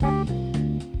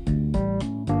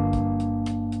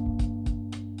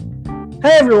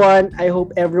Hi everyone! I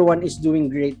hope everyone is doing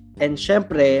great. And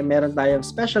syempre, meron tayong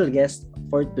special guest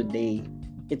for today.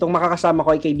 Itong makakasama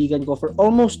ko ay kaibigan ko for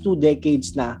almost 2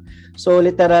 decades na. So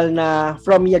literal na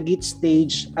from Yagit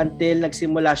stage until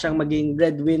nagsimula siyang maging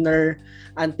breadwinner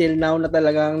until now na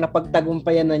talagang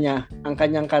napagtagumpayan na niya ang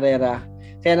kanyang karera.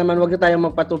 Kaya naman wag na tayong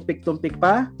magpatumpik-tumpik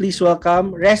pa. Please welcome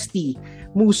Resty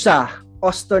Musa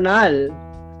Ostonal.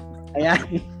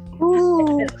 Ayan.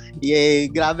 Yay,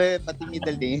 grabe pati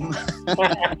middle name.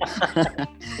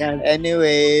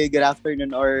 Anyway, good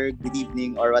afternoon or good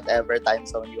evening or whatever time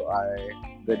zone you are.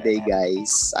 Good day,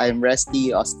 guys. I'm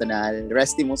Resty Ostonal.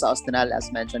 Resty Musa Ostonal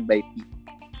as mentioned by P.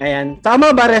 Ayan.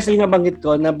 Tama ba, Resty, na banggit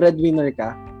ko na breadwinner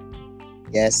ka?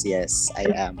 Yes,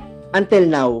 I am. Until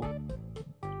now?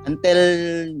 Until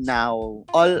now.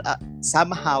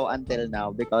 Somehow until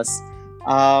now because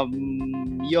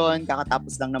yon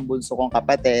kakatapos lang ng bunso kong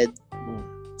kapatid.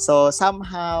 So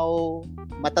somehow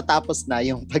matatapos na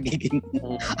yung pagiging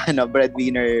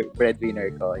breadwinner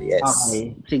ko. Yes.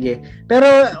 Okay. Sige. Pero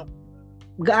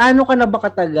gaano ka na ba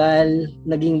katagal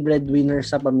naging breadwinner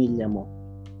sa pamilya mo?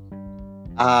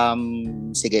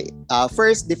 Sige.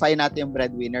 First define natin yung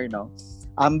breadwinner, no?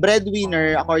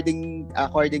 Breadwinner according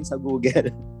sa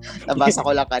Google. Nabasa ko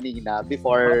lang kanina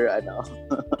before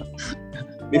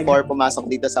before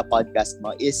pumasok dito sa podcast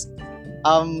mo is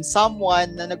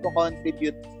someone na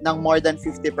nagko-contribute ng more than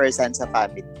 50% sa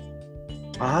family.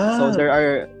 So there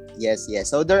are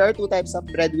So there are two types of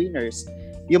breadwinners.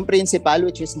 Yung principal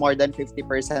which is more than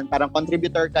 50%, parang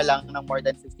contributor ka lang ng more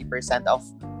than 50% of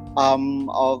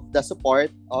the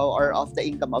support or of the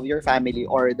income of your family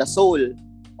or the sole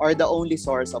or the only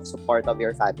source of support of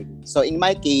your family. So in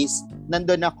my case,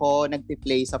 nandun ako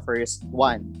nagpi-play sa first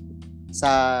one.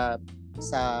 Sa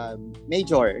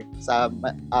major,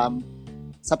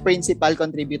 sa principal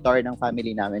contributor ng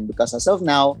family namin because as of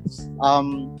now,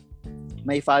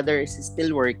 my father is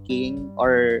still working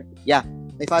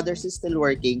my father is still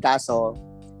working kaso,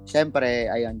 syempre,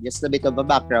 ayun, just a bit of a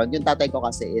background, yung tatay ko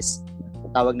kasi is,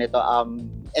 tawag nito,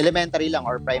 elementary lang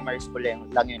or primary school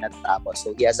lang yung natatapos.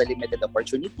 So he has a limited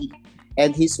opportunity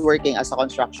and he's working as a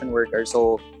construction worker.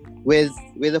 So with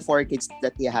the 4 kids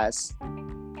that he has,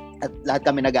 at lahat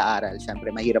kami nag-aaral.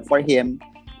 Siyempre, mahirap for him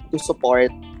to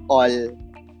support all.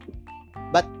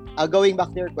 But going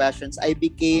back to your questions, I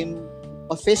became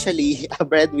officially a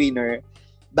breadwinner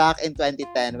back in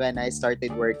 2010 when I started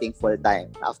working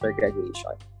full-time after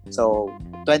graduation. So,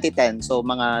 2010. So,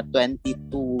 mga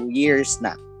 22 years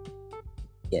na.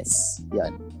 Yes,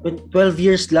 yan. 12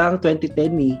 years lang,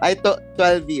 2010 eh. Ay,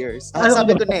 12 years.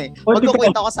 Sabi ko na eh.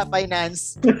 Magkukwento ako sa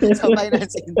finance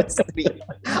industry.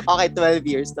 Okay, 12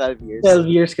 years.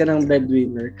 12 years ka ng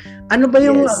breadwinner. Ano ba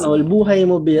yung buhay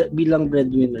mo bilang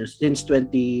breadwinner since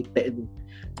 2010?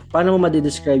 Paano mo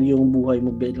ma-describe yung buhay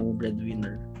mo bilang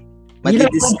breadwinner?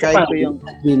 Ma-describe ko yung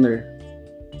breadwinner.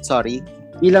 Sorry?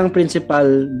 Bilang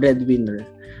principal breadwinner.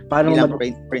 Paano bilang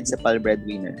principal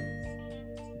breadwinner.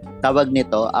 Tawag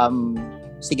nito,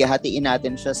 sige, hatiin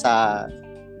natin siya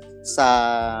sa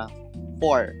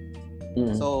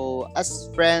 4. So,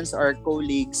 as friends or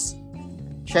colleagues,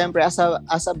 syempre, as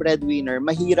a breadwinner,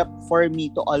 mahirap for me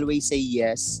to always say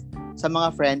yes sa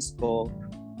mga friends ko,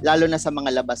 lalo na sa mga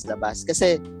labas-labas.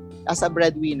 Kasi, as a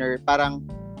breadwinner, parang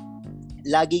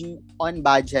laging on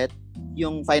budget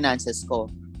yung finances ko.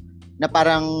 Na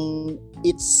parang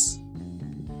it's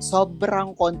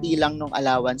sobrang konti lang nung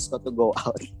allowance ko to go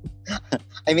out.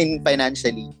 I mean,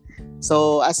 financially.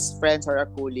 So, as friends or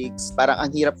colleagues, parang ang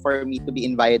hirap for me to be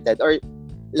invited or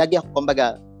lagi ako,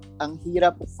 kumbaga, ang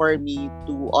hirap for me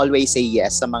to always say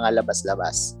yes sa mga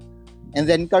labas-labas. And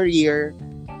then career,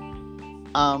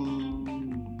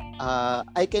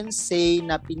 I can say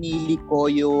na pinili ko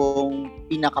yung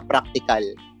pinaka-practical.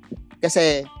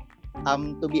 Kasi,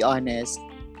 to be honest,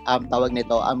 tawag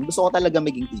nito, gusto ko talaga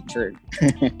maging teacher.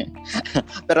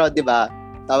 Pero 'di ba,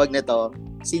 tawag nito,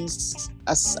 since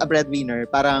as a breadwinner,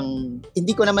 parang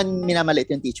hindi ko naman minamalit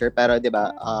yung teacher, pero 'di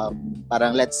ba,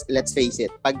 parang let's face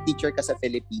it, pag teacher ka sa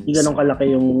Philippines, hindi ganun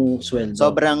kalaki yung sweldo.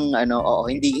 Sobrang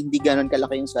hindi ganun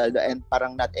kalaki yung sweldo and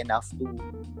parang not enough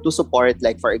to support,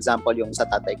 like for example yung sa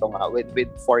tatay ko nga with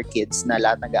 4 kids na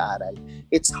lahat nag-aaral.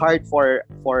 It's hard for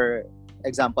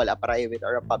example, a private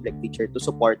or a public teacher to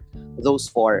support those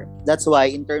 4. That's why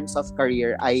in terms of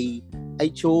career, I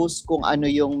chose kung ano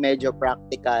yung medyo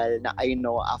practical na I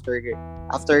know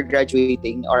after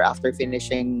graduating or after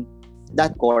finishing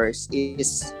that course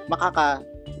is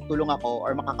makakatulong ako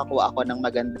or makakakuha ako ng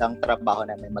magandang trabaho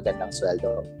na may magandang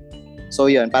sweldo. So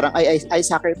yun, parang I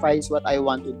sacrifice what I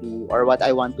want to do or what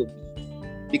I want to be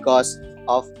because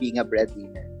of being a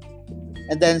breadwinner.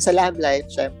 And then sa love life,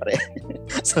 syempre,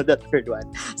 So the third one,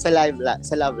 sa love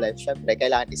life, syempre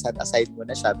kailangan i-set aside mo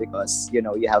na siya because you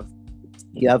have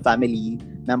family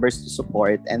members to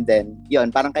support, and then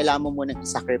yun, parang kailangan mo munang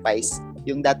i-sacrifice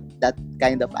yung that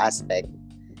kind of aspect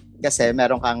kasi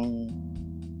meron kang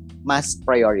mas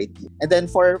priority. And then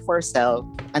for self,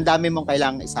 ang dami mong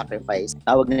kailangang i-sacrifice.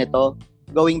 Tawag nito,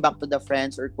 going back to the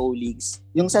friends or colleagues,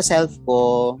 yung sa self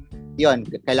ko, yun,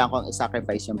 kailangan kong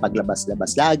i-sacrifice yung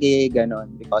paglabas-labas lagi, ganon,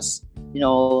 because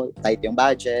tight yung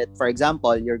budget. For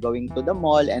example, you're going to the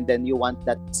mall and then you want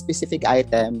that specific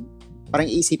item, parang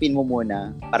isipin mo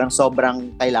muna, parang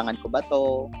sobrang kailangan ko ba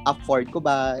to? Afford ko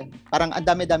ba? Parang ang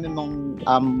dami-dami mong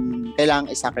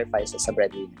kailangang i-sacrifice as a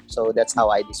breadwinner. So that's how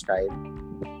I describe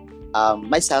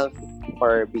myself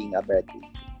for being a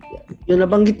breadwinner. Yung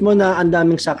nabanggit mo na ang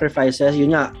daming sacrifices,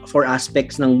 yun nga, for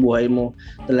aspects ng buhay mo,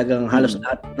 talagang halos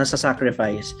lahat nasa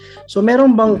sacrifice. So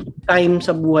meron bang time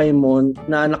sa buhay mo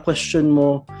na na-question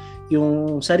mo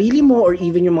yung sarili mo or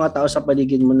even yung mga tao sa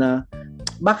paligid mo na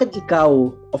bakit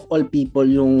ikaw, of all people,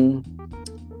 yung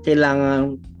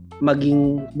kailangan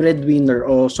maging breadwinner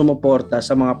o sumuporta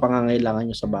sa mga pangangailangan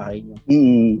nyo sa bahay nyo?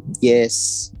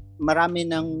 Yes. Marami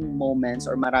ng moments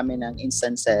or marami ng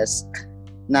instances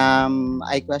na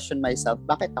I question myself,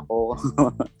 bakit ako?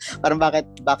 Parang bakit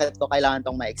ko kailangan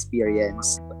tong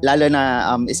ma-experience? Lalo na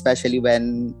especially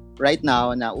when right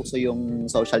now na uso yung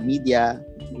social media.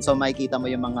 So makikita mo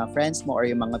yung mga friends mo or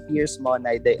yung mga peers mo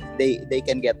na they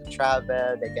can get to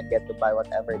travel, they can get to buy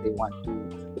whatever they want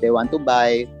to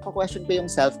buy. Question ko yung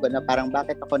self ko na parang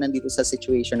bakit ako nandito sa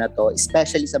situation na to,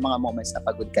 especially sa mga moments na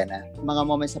pagod ka na. Mga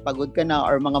moments na pagod ka na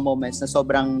or mga moments na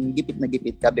sobrang gipit na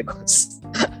gipit ka because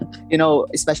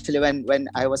especially when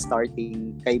I was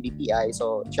starting kay BPI,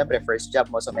 so syempre first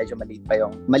job mo, so medyo maliit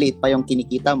pa yung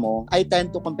kinikita mo. I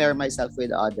tend to compare myself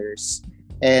with others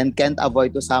and can't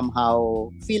avoid to somehow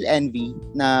feel envy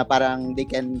na parang they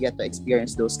can get to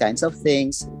experience those kinds of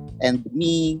things, and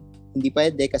me hindi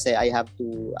pwede kasi I have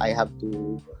to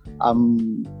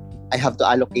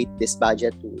allocate this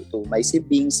budget to my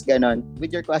siblings, ganon.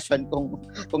 With your question, kung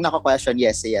nako-question,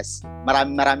 yes.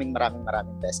 Maraming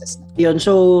beses na. Yun,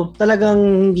 so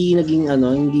talagang hindi naging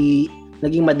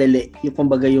madali yung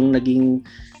kumbaga yung naging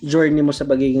journey mo sa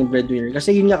pagiging breadwinner.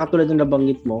 Kasi yun nga, katulad ng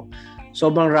nabanggit mo,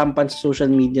 sobrang rampant sa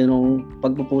social media nung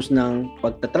pagpo-post ng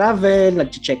pagta-travel,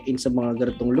 nag-check-in sa mga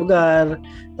ganitong lugar,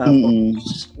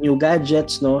 tapos new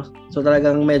gadgets, no? So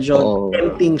talagang medyo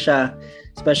tempting siya,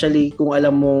 especially kung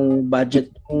alam mong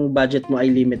budget mo ay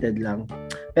limited lang.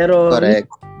 Pero correct.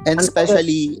 And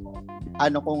especially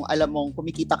kung alam mong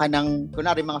kumikita ka ng,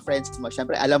 kunwari mga friends mo,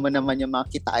 syempre alam mo naman yung mga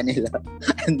kitaan nila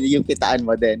and yung kitaan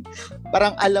mo din.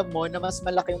 Parang alam mo na mas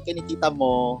malaki yung kinikita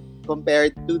mo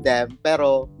compared to them,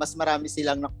 pero mas marami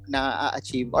silang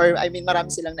na-achieve or marami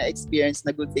silang na-experience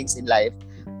na good things in life.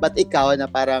 But ikaw na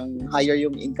parang higher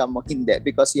yung income mo, hindi,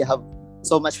 because you have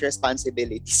so much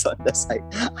responsibilities on the side.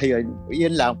 Ayun,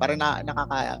 yun lang, parang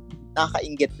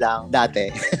nakakainggit lang dati.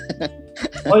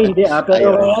 Hindi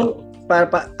pero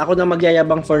ako na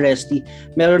magyayabang for Resty.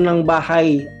 Meron ng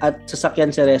bahay at sasakyan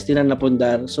si Resty na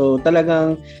napundar. So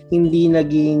talagang hindi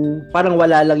naging, parang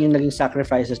wala lang yung naging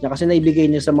sacrifices niya kasi naibigay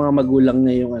niya sa mga magulang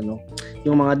niya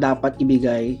yung mga dapat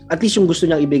ibigay. At least yung gusto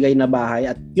niyang ibigay na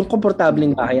bahay at yung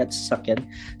komportableng bahay at sasakyan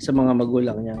sa mga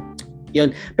magulang niya.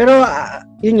 Yun. Pero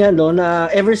yun nga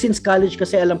na ever since college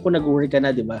kasi alam ko nag-work ka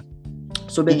na, di ba?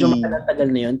 So medyo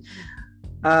matagal na yun.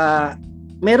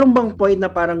 Meron bang point na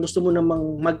parang gusto mo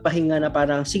namang magpahinga na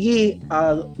parang, sige,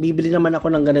 bibili naman ako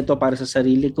ng ganito para sa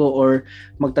sarili ko or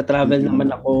magta-travel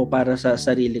naman ako para sa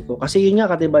sarili ko? Kasi yun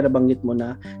nga, diba, nabanggit mo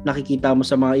na nakikita mo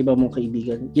sa mga iba mong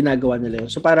kaibigan, ginagawa nila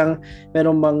yun. So parang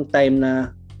meron bang time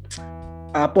na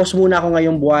pause muna ako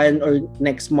ngayong buwan or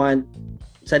next month,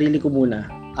 sarili ko muna?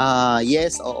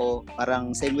 Yes, oo.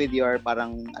 Parang same with your,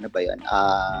 parang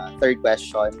third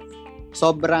question.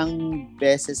 Sobrang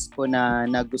beses ko na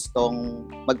gustong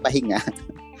magpahinga.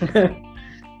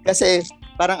 Kasi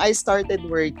parang I started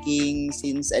working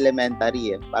since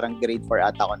elementary. Parang grade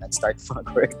 4 ata ako nag-start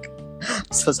mag-work.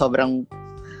 So sobrang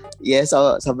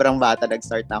bata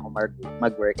nag-start na ako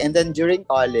mag-work. And then during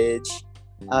college,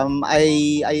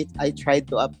 I tried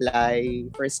to apply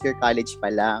first year college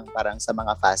pa lang, parang sa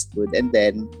mga fast food. And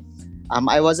then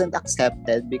I wasn't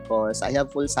accepted because I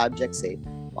have full subjects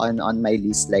on my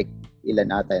list, like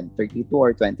ilan natin, 32 or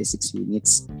 26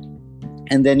 units.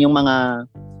 And then yung mga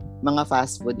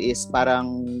fast food is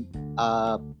parang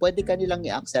pwede ka nilang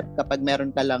i-accept kapag meron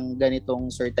ka lang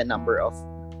ganitong certain number of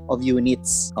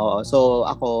units. So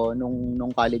ako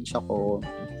nung college ako,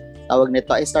 tawag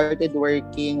nito, I started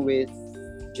working with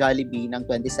Jollibee ng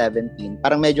 2017.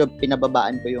 Parang medyo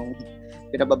pinababaan ko yung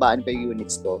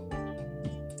units ko.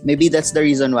 maybe that's the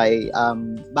reason why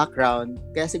background,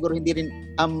 kaya siguro hindi rin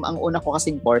ang una ko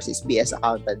kasing course is BS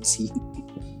Accountancy.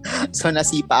 So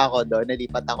nasipa ako doon,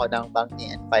 nalipat ako ng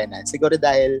Banking and Finance. Siguro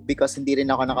dahil because hindi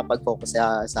rin ako nakapag-focus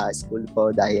sa school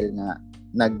ko dahil nga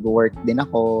nag-work din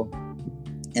ako.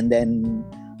 And then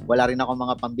wala rin ako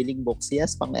mga pambiling books.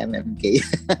 Yes, pang MMK.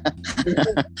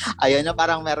 Ayun na,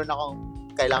 parang meron akong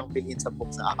kailangang bilhin sa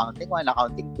books ng Accounting 1,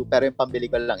 Accounting 2, pero yung pambili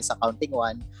ko lang is Accounting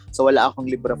 1. So wala akong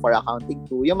libro for Accounting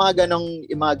 2. Yung mga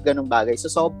ganong bagay.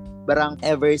 So sobrang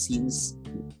ever since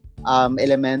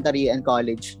elementary and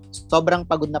college, sobrang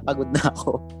pagod na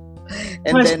ako.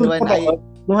 And then when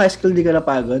Nung high school di ka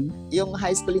napagod? Yung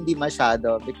high school hindi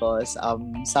masyado because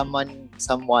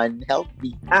someone helped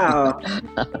me.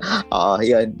 Oo,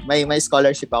 yun. May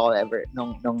scholarship ako ever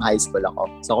nung high school ako.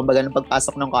 So kumbaga nung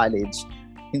pagpasok ng college,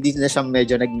 hindi na siya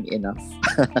medyo naging enough.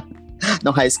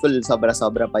 Nung high school,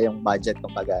 sobra-sobra pa yung budget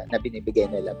kumbaga na binibigay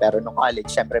nila. Pero nung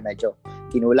college, syempre medyo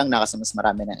kinulang na kasi mas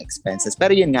marami ng expenses.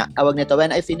 Pero yun nga, awag nito,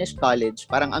 when I finished college,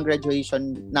 parang ang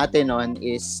graduation natin noon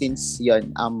is since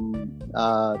yun,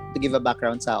 to give a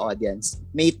background sa audience,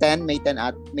 May 10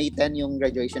 yung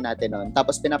graduation natin noon.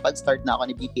 Tapos pinapag-start na ako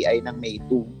ni BPI ng May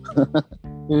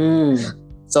 2.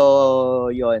 So,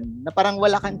 yun, na parang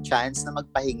wala kang chance na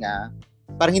magpahinga.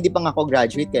 Parang hindi pa nga ako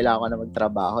graduate, kailangan ko na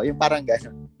magtrabaho. Yung parang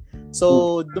gano'n.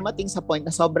 So, dumating sa point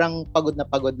na sobrang pagod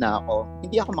na ako.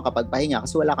 Hindi ako makapagpahinga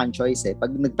kasi wala kang choice eh.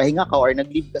 Pag nagpahinga ka or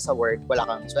nag-leave ka sa work, wala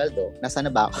kang sweldo.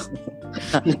 Nasaan na ba ako?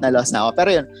 Na-lost na ako. Pero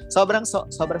yun,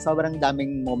 sobrang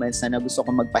daming moments na gusto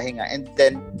kong magpahinga. And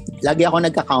then, lagi ako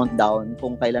nagka-countdown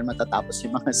kung kailan matatapos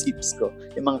yung mga SIPs ko,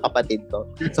 yung mga kapatid ko.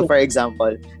 So, for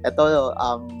example, ito,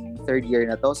 third year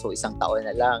na to, so isang taon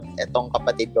na lang. Etong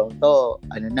kapatid kong to,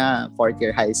 fourth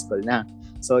year high school na.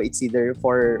 So, it's either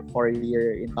 4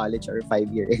 year in college or 5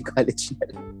 year in college na.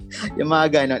 Yung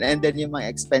mga ganon. And then, yung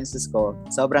mga expenses ko,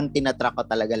 sobrang tinatrack ko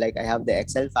talaga. Like, I have the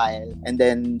Excel file. And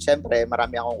then, syempre,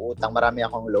 marami akong utang, marami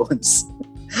akong loans.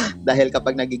 Dahil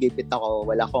kapag nagigipit ako,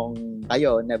 wala akong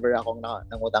kayo, never akong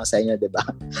nangutang sa inyo, 'di ba?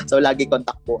 So lagi kong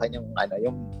takbuhan yung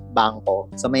bangko.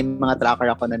 So may mga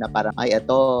tracker ako na parang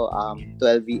ito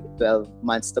 12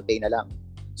 months to pay na lang.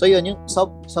 So yun, yung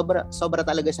sobra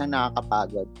talaga siyang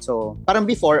nakakapagod. So parang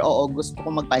before, gusto ko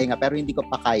magpahinga pero hindi ko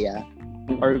pa kaya.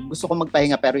 Or gusto ko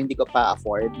magpahinga pero hindi ko pa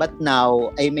afford. But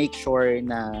now, I make sure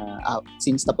na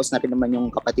since tapos na naman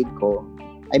yung kapatid ko,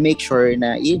 I make sure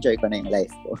na i-enjoy ko na yung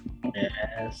life ko.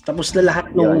 Yes. Tapos na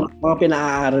lahat ng mga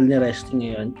pinag-aaral ni Resty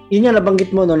ngayon. Yun nga,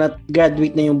 nabanggit mo na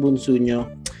graduate na yung bunso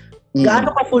nyo.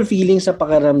 Gaano ka fulfilling sa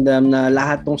pakiramdam na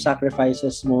lahat ng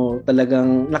sacrifices mo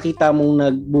talagang nakita mong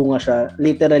nagbunga siya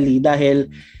literally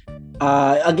dahil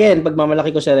again,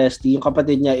 pagmamalaki ko si Resty, yung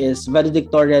kapatid niya is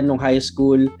valedictorian nung high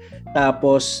school,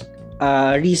 tapos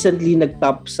recently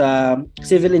nag-top sa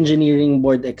civil engineering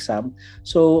board exam.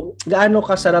 So, gaano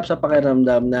kasarap sa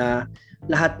pakiramdam na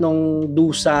lahat ng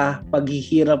dusa,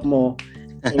 paghihirap mo,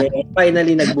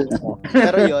 finally nagbunga.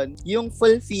 Pero yun, yung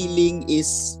fulfilling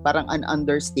is parang an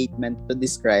understatement to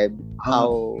describe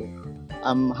how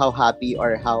happy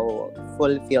or how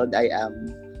fulfilled I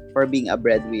am for being a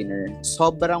breadwinner.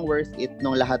 Sobrang worth it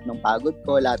nung lahat ng pagod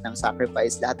ko, lahat ng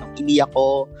sacrifice, lahat ng iniyak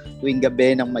ko tuwing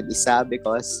gabi ng mag-isa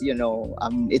because,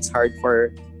 it's hard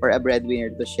for a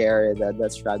breadwinner to share the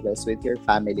struggles with your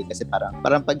family kasi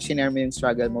parang pag share mo yung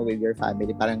struggle mo with your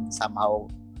family, parang somehow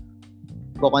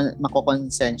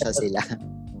makokonsensya sila.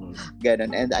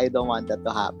 Ganon. And I don't want that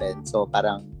to happen. So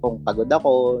parang kung pagod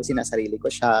ako, sinasarili ko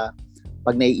siya.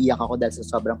 Pag naiiyak ako dahil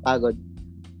sa sobrang pagod,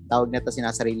 tawag nito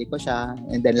sinasarili ko siya.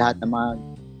 And then lahat ng mga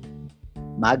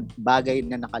bagay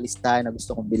na nakalista na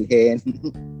gusto kong bilhin.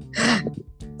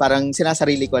 Parang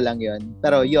sinasarili ko lang yon.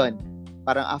 Pero yon,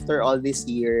 parang after all these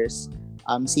years,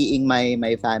 seeing my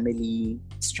family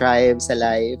strive sa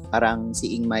life, parang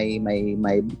seeing my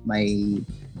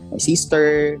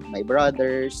sister, my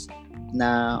brothers,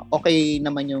 na okay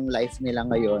naman yung life nila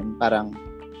ngayon, parang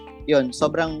yun,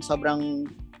 sobrang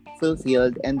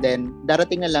fulfilled. And then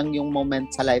darating na lang yung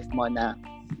moment sa life mo na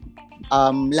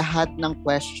lahat ng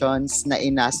questions na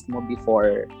inask mo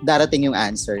before, darating yung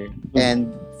answer.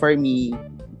 And for me,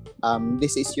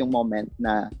 this is yung moment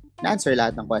na na-answer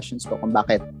lahat ng questions ko kung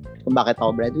bakit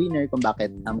ako breadwinner, kung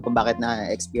bakit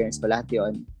na-experience ko lahat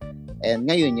yon. And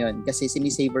ngayon yun, kasi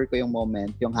sinisavor ko yung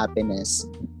moment, yung happiness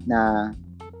na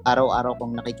araw-araw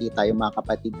kong nakikita yung mga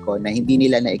kapatid ko na hindi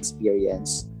nila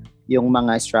na-experience yung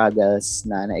mga struggles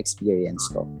na na-experience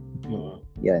ko.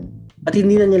 Yan. At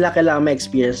hindi na nila kailangan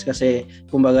ma-experience kasi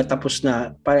kumbaga tapos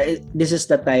na. This is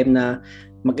the time na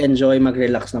mag-enjoy,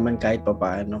 mag-relax naman kahit pa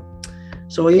paano.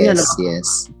 So, yun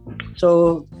yes.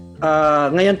 So,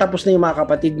 ngayon tapos na yung mga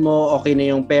kapatid mo, okay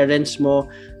na yung parents mo.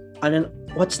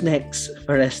 What's next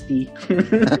for Resty?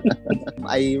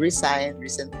 I resigned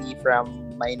recently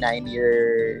from my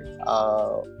 9-year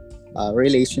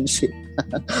relationship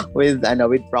with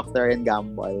Procter and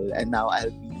Gamble, and now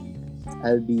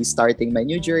I'll be starting my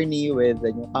new journey with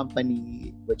a new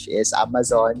company, which is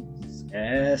Amazon.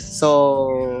 Yes.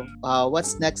 So,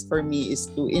 what's next for me is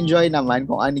to enjoy naman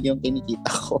kung ano yung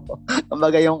kinikita ko.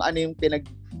 Kumbaga yung ano yung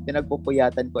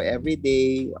pinagpupuyatan ko every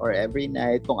day or every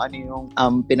night, kung ano yung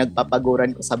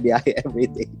pinagpapaguran ko sa biyahe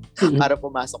every day para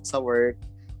pumasok sa work.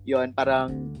 Yun,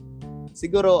 parang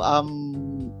siguro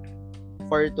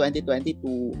for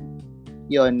 2022,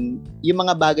 yun, yung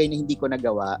mga bagay na hindi ko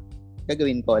nagawa,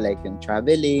 gagawin ko, like yung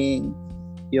traveling,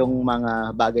 yung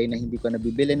mga bagay na hindi ko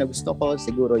nabibili na gusto ko,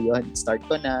 siguro yun, start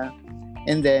ko na.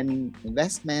 And then,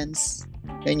 investments,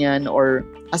 ganyan, or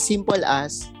as simple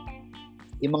as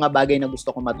yung mga bagay na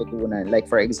gusto ko matutunan. Like,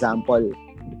 for example,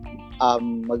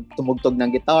 magtumugtog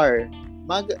ng guitar.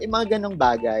 Yung mga ganong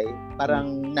bagay,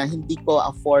 parang na hindi ko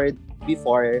afford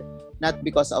before, not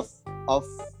because of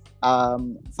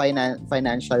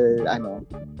financial,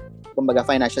 kumbaga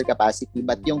financial capacity,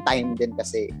 but yung time din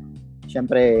kasi,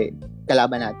 syempre,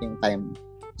 kalaban natin yung time.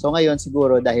 So ngayon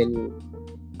siguro dahil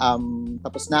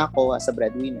tapos na ako as a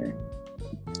breadwinner,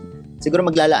 siguro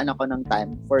maglalaan ako ng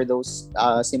time for those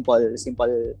simple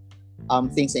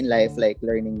things in life, like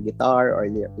learning guitar or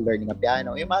learning a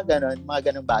piano, yung mga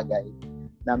ganong bagay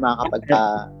na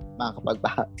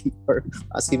makakapagpa-happy or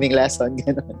swimming lesson,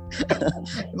 gano'n.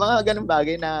 Mga ganong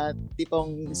bagay na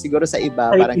tipong siguro sa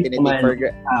iba parang tinitake for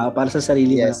para sa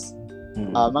sarili. Yes.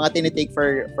 Mga tinitake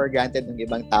for granted ng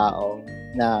ibang tao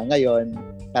na ngayon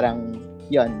parang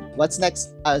yun, what's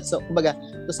next, so kumbaga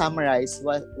to summarize,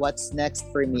 what's next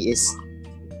for me is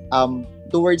 2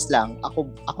 words lang, ako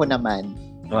naman.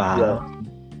 Wow. Yun.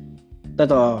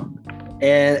 Totoo.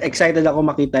 And excited ako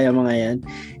makita yung mga yan.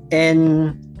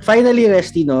 And finally,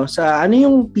 Resty, no, sa ano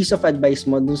yung piece of advice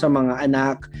mo dun sa mga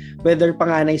anak, whether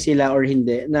panganay sila or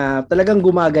hindi, na talagang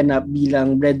gumaganap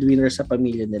bilang breadwinner sa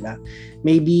pamilya nila?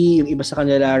 Maybe yung iba sa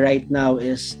kanila right now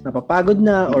is napapagod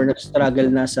na or nag-struggle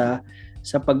na sa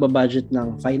pagbabudget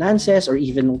ng finances or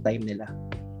even ng time nila.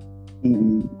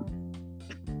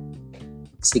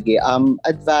 Sige,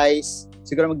 advice,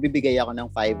 siguro magbibigay ako ng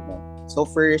 5, no? So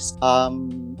first,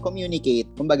 communicate.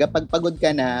 Kumbaga, pag pagod ka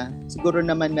na, siguro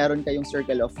naman meron kayong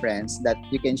circle of friends that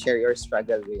you can share your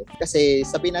struggle with. Kasi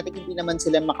sabihin natin, hindi naman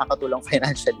sila makakatulong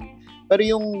financially. Pero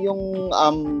yung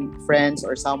friends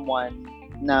or someone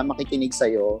na makikinig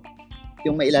sa'yo,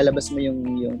 yung mailalabas mo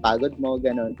yung pagod mo,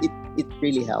 ganun, it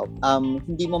really help.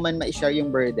 Hindi mo man ma-share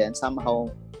yung burden, somehow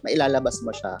mailalabas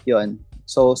mo siya. Yun.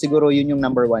 So, siguro yun yung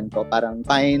number 1 ko. Parang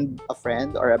find a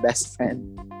friend or a best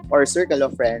friend or circle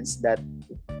of friends that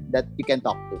you can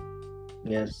talk to.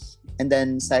 Yes. And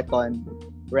then second,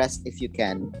 rest if you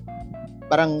can.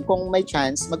 Parang kung may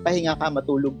chance, magpahinga ka,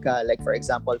 matulog ka. Like for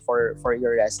example, for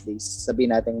your rest days,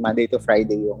 sabihin natin Monday to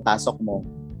Friday yung pasok mo.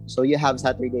 So you have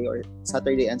Saturday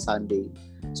and Sunday.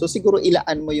 So siguro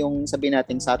ilaan mo yung sabihin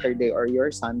natin Saturday or your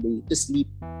Sunday to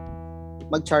sleep.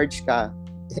 Mag-charge ka.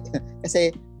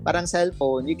 Kasi parang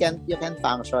cellphone, you can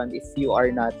function if you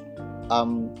are not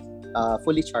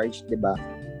fully charged, 'di ba?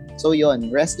 So yon,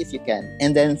 rest if you can.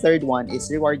 And then third one is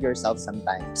reward yourself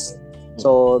sometimes.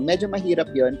 So medyo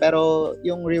mahirap yon, pero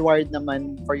yung reward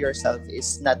naman for yourself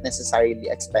is not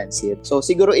necessarily expensive. So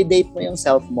siguro i-date mo yung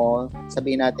self mo,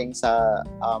 sabihin natin sa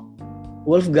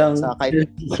Wolfgang. Sa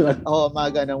kahit mga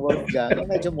ganang Wolfgang,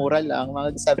 medyo mura lang,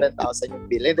 mga 7,000 yung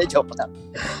bill. Hindi, joke lang.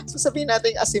 So sabihin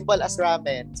natin as simple as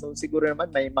ramen. So siguro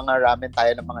naman may mga ramen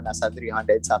tayo ng mga nasa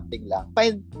 300 something lang.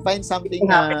 Find something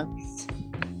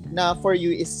na for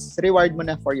you is reward mo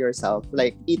na for yourself.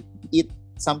 Like eat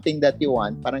something that you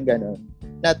want, parang ganun.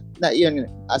 Not yun,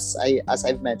 as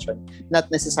I've mentioned, not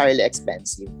necessarily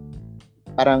expensive.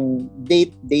 Parang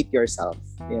date yourself.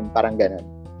 Yun, parang ganun.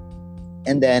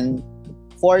 And then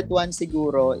fourth one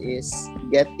siguro is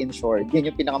get insured. Yun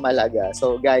yung pinakamalaga.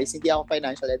 So guys, hindi ako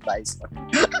financial advisor.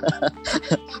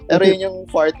 Pero yun yung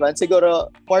fourth one. Siguro,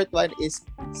 fourth one is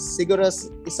siguro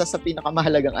isa sa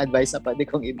pinakamahalagang advice na pwede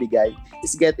kong ibigay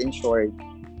is get insured.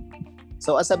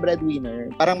 So as a breadwinner,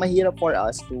 parang mahirap for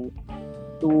us to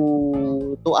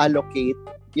allocate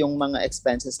yung mga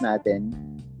expenses natin.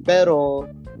 Pero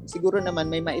siguro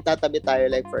naman may maitatabi tayo,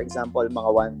 like for example, mga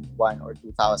 1 or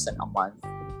 2,000 a month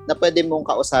na pwede mong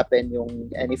kausapin yung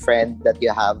any friend that you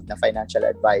have na financial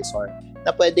advisor na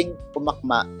pwedeng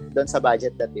pumakma doon sa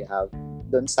budget that you have,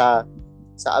 doon sa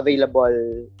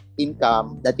available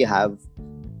income that you have,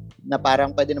 na parang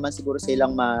pwede naman siguro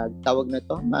silang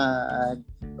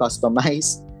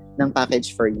mag-customize ng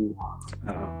package for you.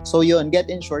 So yun, get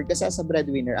insured kasi as a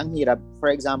breadwinner, ang hirap. For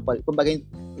example, kumbaga,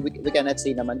 we cannot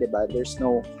say naman, diba, there's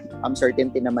no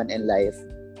uncertainty naman in life.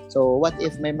 So what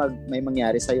if may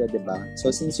mangyari sa'yo, diba? So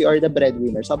since you are the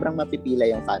breadwinner, sobrang mapipila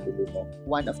yung family mo.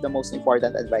 One of the most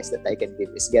important advice that I can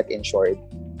give is get insured.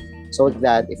 So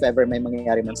that if ever may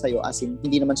mangyari man sa'yo, as in,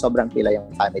 hindi naman sobrang pila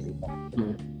yung family mo.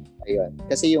 Ayun.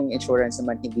 Kasi yung insurance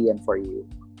naman, hindi yan for you.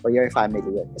 For your family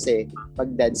yun. Kasi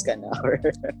pag dads ka na or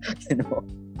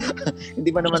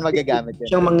hindi mo naman magagamit yun.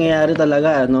 Siyang mangyayari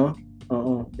talaga, ano?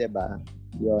 Oo. Diba?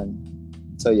 Yun.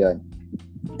 So yun.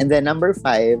 And then number 5,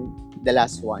 the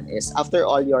last one is after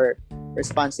all your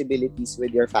responsibilities with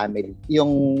your family,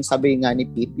 yung sabi nga ni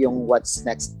Pip, yung what's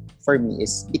next for me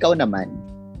is ikaw naman.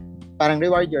 Parang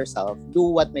reward yourself. Do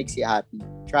what makes you happy.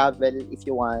 Travel if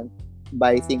you want.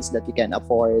 Buy things that you can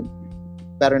afford.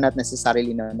 Pero not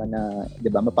necessarily naman na,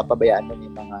 'di ba, mapapabayaan mo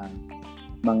yung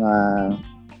mga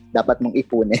dapat mong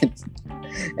ipunin.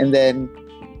 And then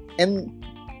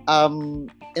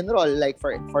enroll, like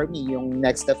for me, yung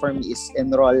next step for me is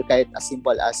enroll kahit as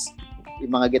simple as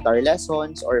yung mga guitar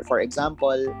lessons, or for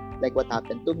example, like what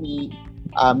happened to me,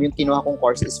 yung kinuha kong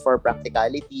course is for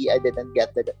practicality. I didn't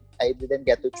get to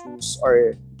choose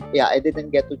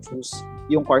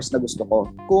yung course na gusto ko.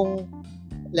 Kung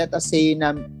let us say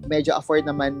na medyo afford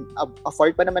pa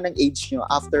naman ng age nyo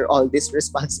after all these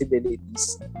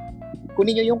responsibilities,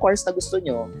 kunin nyo yung course na gusto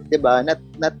nyo, diba?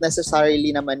 Not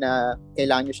necessarily naman na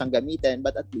kailangan nyo siyang gamitin,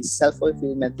 but at least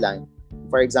self-fulfillment lang.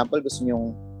 For example, gusto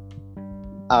nyo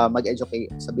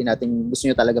mag-educate, sabihin natin gusto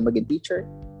nyo talaga maging teacher,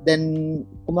 then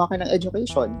kumuha ka ng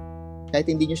education. Kahit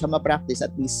hindi nyo siya ma-practice,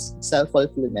 at least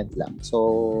self-fulfillment lang.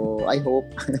 So, I hope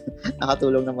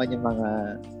nakatulong naman yung mga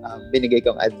binigay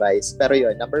kong advice. Pero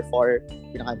yun, number 4,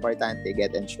 pinaka-importante,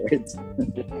 get insured.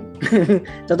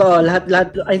 Totoo,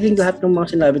 I think lahat ng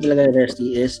mga sinabi talaga ni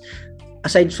Resty is,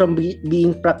 aside from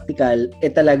being practical,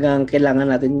 talagang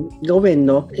kailangan natin gawin,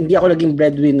 no? Hindi ako naging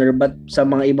breadwinner, but sa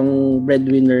mga ibang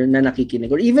breadwinner na nakikinig,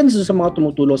 or even sa mga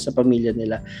tumutulong sa pamilya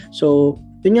nila. So,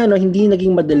 yun nga, no, hindi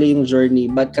naging madali yung journey,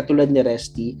 but katulad ni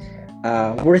Resty,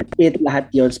 worth it lahat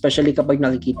yun, especially kapag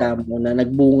nakikita mo na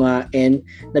nagbunga and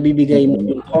nabibigay mo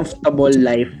yung comfortable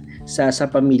life sa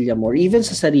pamilya mo, or even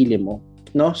sa sarili mo.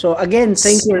 No? So again,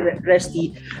 thank you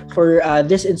Resty for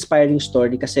this inspiring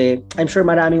story, kasi I'm sure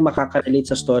maraming makaka-relate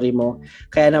sa story mo.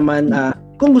 Kaya naman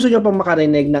kung gusto niyo pang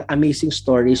makarinig ng amazing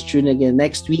stories, tune again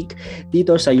next week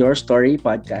dito sa Your Story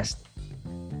Podcast.